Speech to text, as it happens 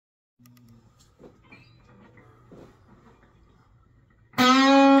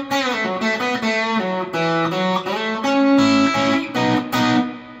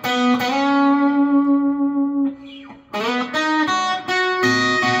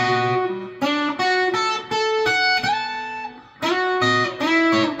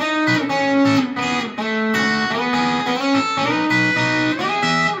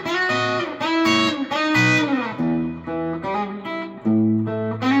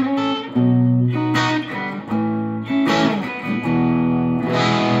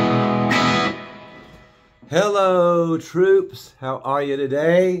Hello troops, how are you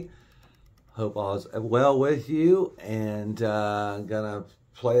today? Hope all is well with you. And I'm gonna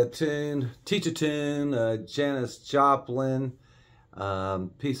play a tune, teach a tune, Janis Joplin,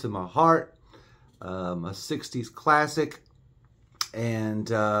 Piece of My Heart, a 60s classic, and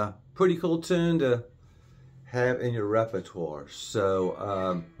pretty cool tune to have in your repertoire.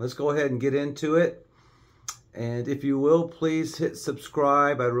 So let's go ahead and get into it. And if you will, please hit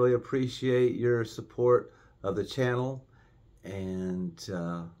subscribe. I really appreciate your support of the channel. And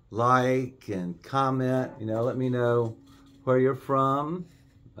like and comment, let me know where you're from,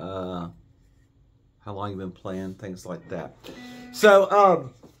 how long you've been playing, things like that.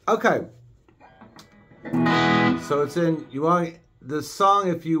 So, okay. So it's in, the song,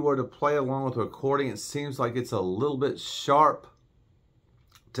 if you were to play along with the recording, it seems like it's a little bit sharp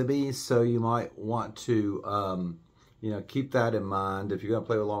to me, so you might want to, keep that in mind. If you're going to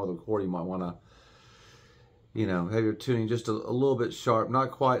play along with the recording, you might want to, have your tuning just a little bit sharp,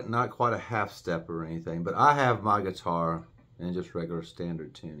 not quite a half step or anything, but I have my guitar in just regular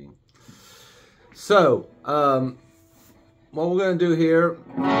standard tuning. So, what we're going to do here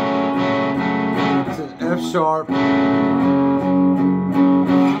is an F sharp,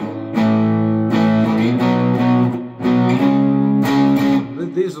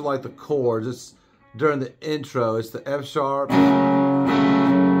 these are like the chords. It's during the intro. It's the F sharp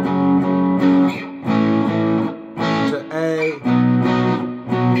to A,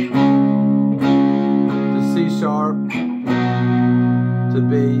 to C sharp, to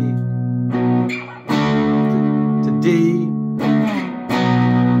B, to D,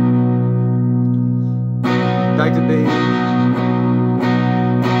 back to B,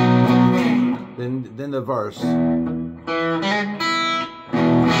 then the verse.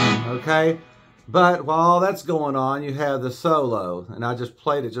 Okay, but while all that's going on, you have the solo, and I just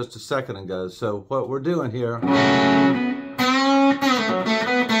played it just a second ago. So what we're doing here, that's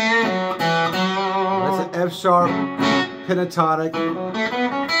an F sharp pentatonic.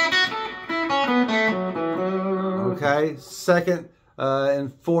 Okay, second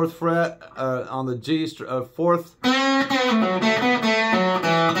and fourth fret on the G, fourth, on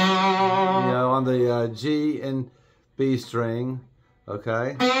the G and B string.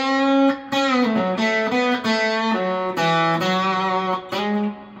 Okay.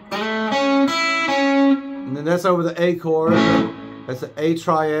 And then that's over the A chord. That's the A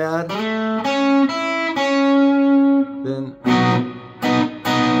triad. Then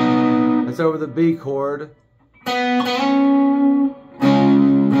that's over the B chord. And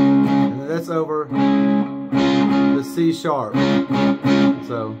then that's over the C sharp.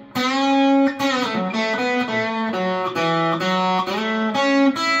 So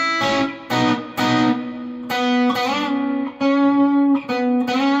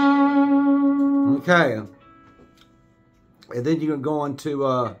okay, and then you can go into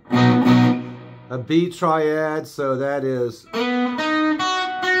a B triad, so that is,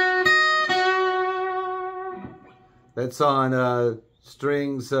 that's on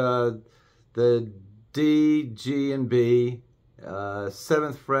strings, the D, G, and B,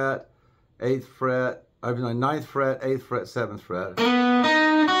 7th fret, 8th fret, 9th fret, 8th fret, 7th fret.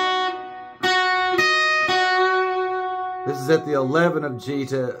 This is at the 11 of G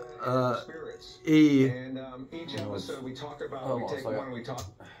to E. And each episode we talk about, we take one, we talk.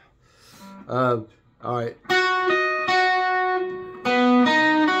 All right.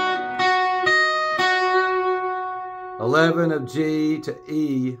 $11 of G to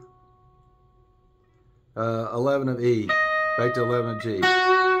E. 11 of E. Back to 11 of G.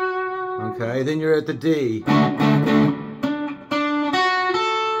 Okay, then you're at the D.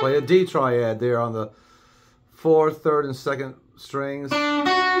 Play a D triad there on the 4th, 3rd, and 2nd strings.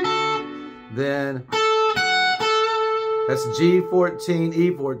 Then that's G14,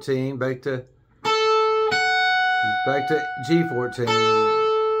 E14, back to G14.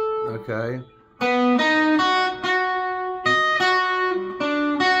 Okay.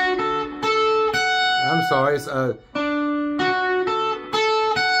 I'm sorry. It's,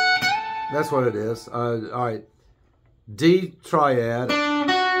 that's what it is. All right. D triad,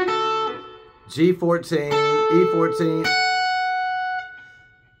 G14, E14.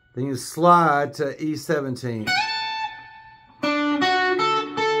 Then you slide to E17.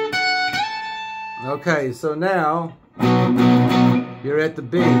 Okay, so now you're at the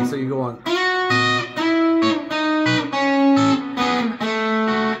B, so you're going.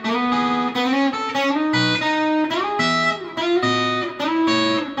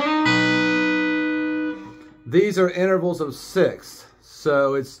 These are intervals of 6,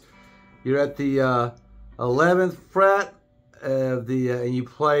 so you're at the 11th fret of the, and you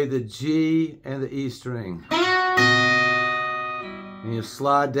play the G and the E string. And you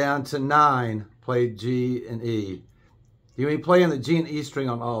slide down to 9, play G and E. You're going to be playing the G and E string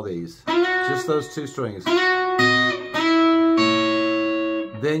on all these. Just those two strings.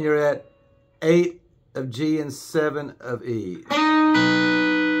 Then you're at 8 of G and 7 of E.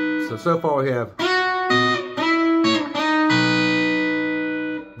 So far we have.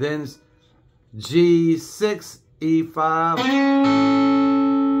 Then G6, E5.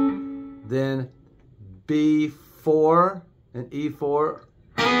 Then B4 and E4.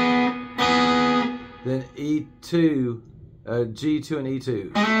 Then E2, G2 and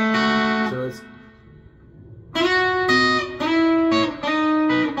E2. So it's.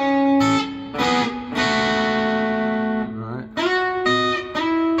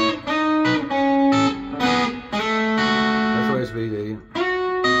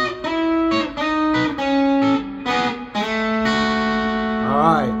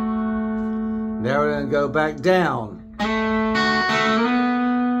 Alright, now we're going to go back down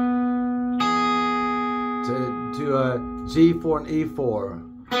to a G4 and E4,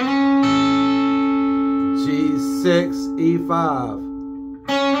 G6, E5,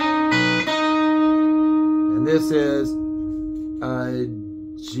 and this is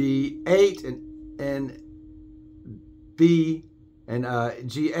G8 and B, and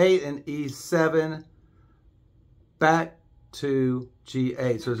G8 and E7 back to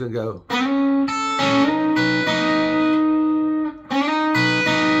G8. So it's going to go.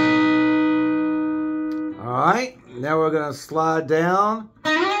 All right, now we're going to slide down.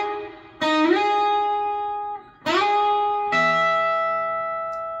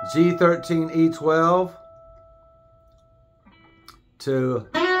 G13, E12 to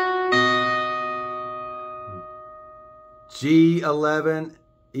G11,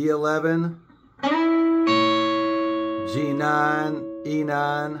 E11, G9,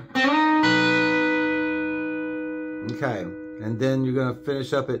 E9. Okay, and then you're going to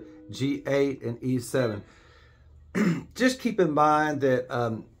finish up at G8 and E7. Just keep in mind that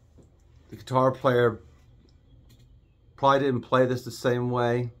the guitar player probably didn't play this the same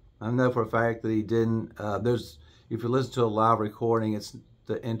way. I know for a fact that he didn't. If you listen to a live recording,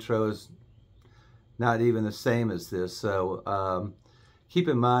 the intro is not even the same as this. So keep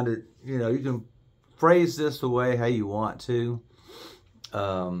in mind that you can phrase this the way how you want to.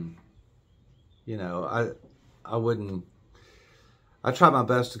 I tried my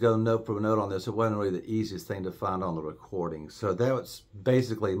best to go note for note on this. It wasn't really the easiest thing to find on the recording. So that was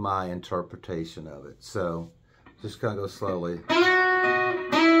basically my interpretation of it. So just kind of go slowly.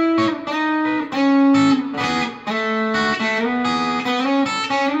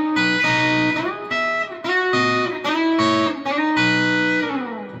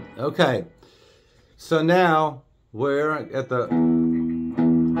 Okay, so now we're at the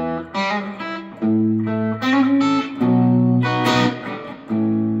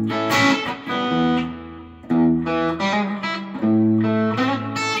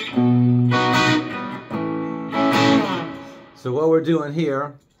so what we're doing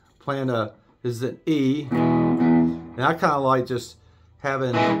here, playing is an E, and I kind of like just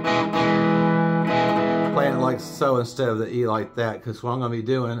having playing it like so instead of the E like that, because what I'm going to be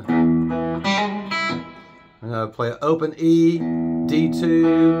doing, I'm going to play an open E,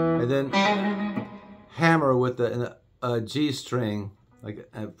 D2, and then hammer with the G string, like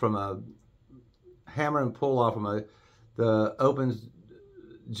from a hammer and pull off from the open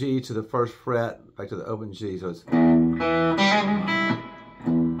G to the first fret, back to the open G. So it's.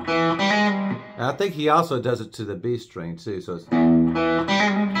 And I think he also does it to the B string too. So it's.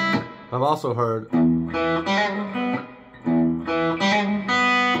 I've also heard.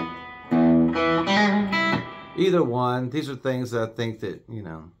 Either one. These are things that I think that,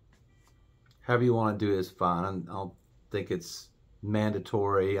 however you want to do it is fine. I don't think it's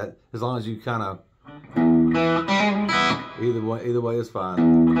mandatory. As long as you kind of, either way is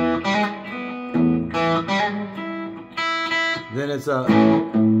fine. Then it's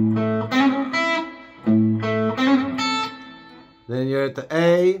then you're at the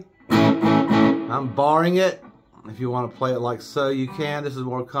A. I'm barring it. If you want to play it like so, you can. This is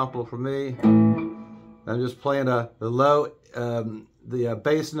more comfortable for me. I'm just playing the low, the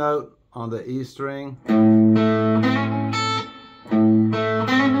bass note on the E string.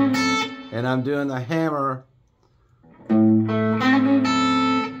 And I'm doing the hammer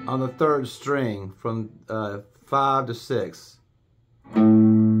on the third string from 5 to 6.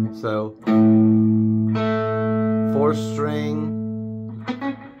 So, 4th string.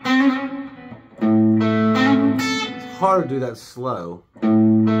 It's hard to do that slow.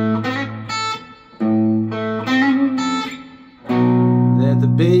 Then at the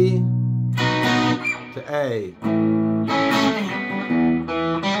B to A. A.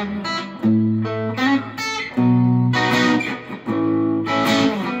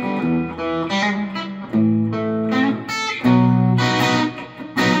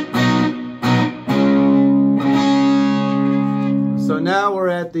 So now we're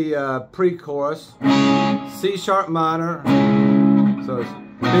at the pre-chorus, C sharp minor, so it's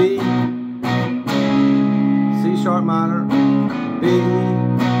B, C sharp minor, B,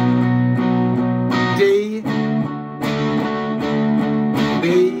 D,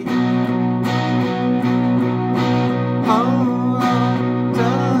 B,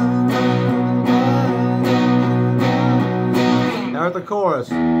 now at the chorus.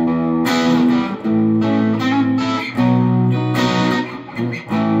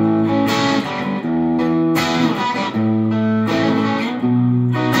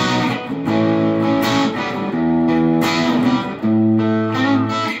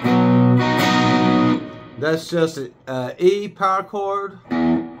 That's just an E power chord.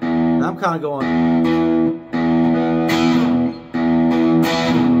 And I'm kind of going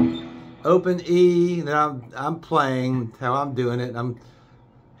open E. Then I'm playing how I'm doing it.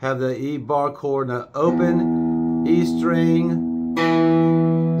 Have the E bar chord and an open E string.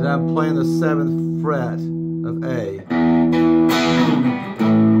 Then I'm playing the 7th fret of A.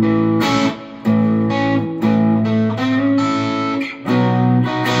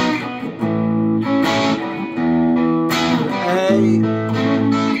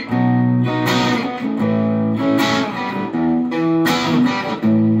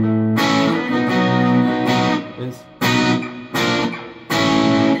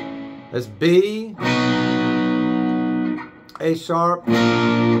 That's B, A sharp. So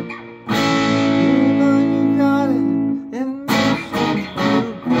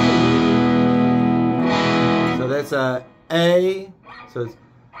that's a A. So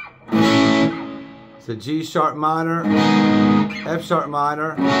it's a G sharp minor, F sharp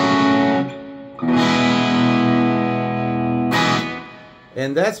minor,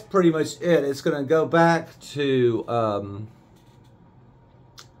 and that's pretty much it. It's going to go back to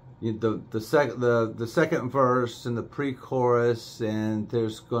the second verse and the pre-chorus, and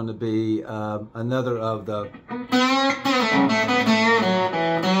there's going to be another of the.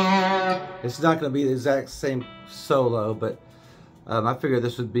 It's not going to be the exact same solo, but I figured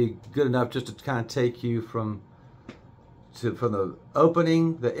this would be good enough just to kind of take you from the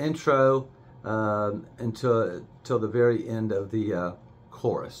opening, the intro, until the very end of the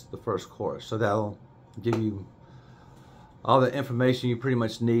chorus, the first chorus. So that'll give you all the information you pretty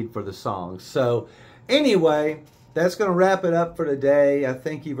much need for the song. So anyway, that's going to wrap it up for today. I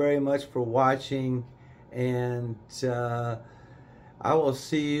thank you very much for watching, and I will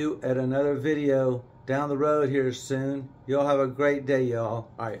see you at another video down the road here soon. Y'all have a great day, y'all.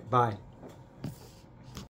 All right, bye.